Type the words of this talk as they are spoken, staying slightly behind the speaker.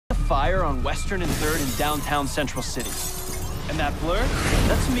fire on Western and 3rd in downtown Central City. And that blur,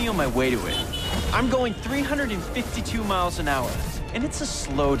 that's me on my way to it. I'm going 352 miles an hour, and it's a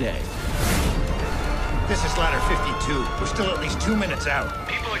slow day. This is ladder 52. We're still at least 2 minutes out.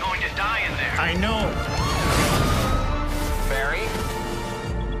 People are going to die in there. I know. Barry?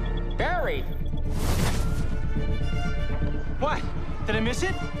 Barry! What? Did I miss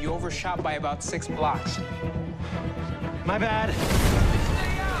it? You overshot by about 6 blocks. My bad.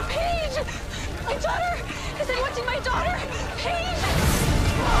 Paige! My daughter! Is anyone seen my daughter? Paige!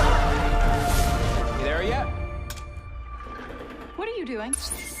 You there yet? What are you doing?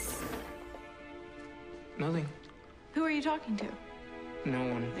 Nothing. Who are you talking to? No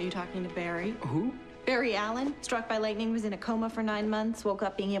one. Are you talking to Barry? Who? Barry Allen, struck by lightning, was in a coma for 9 months, woke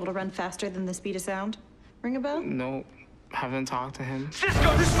up being able to run faster than the speed of sound. Ring a bell? No, haven't talked to him.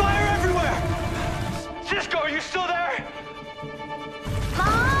 Cisco, there's fire everywhere! Cisco, are you still there?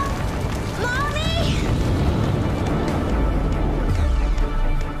 Mom? Mommy?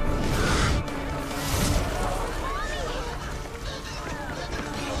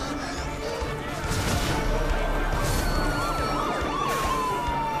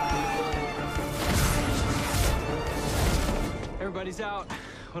 Everybody's out.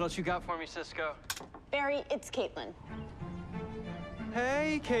 What else you got for me, Cisco? Barry, it's Caitlin.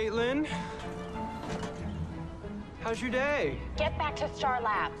 Hey, Caitlin. How's your day? Get back to Star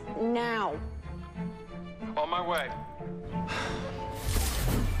Labs now. On my way.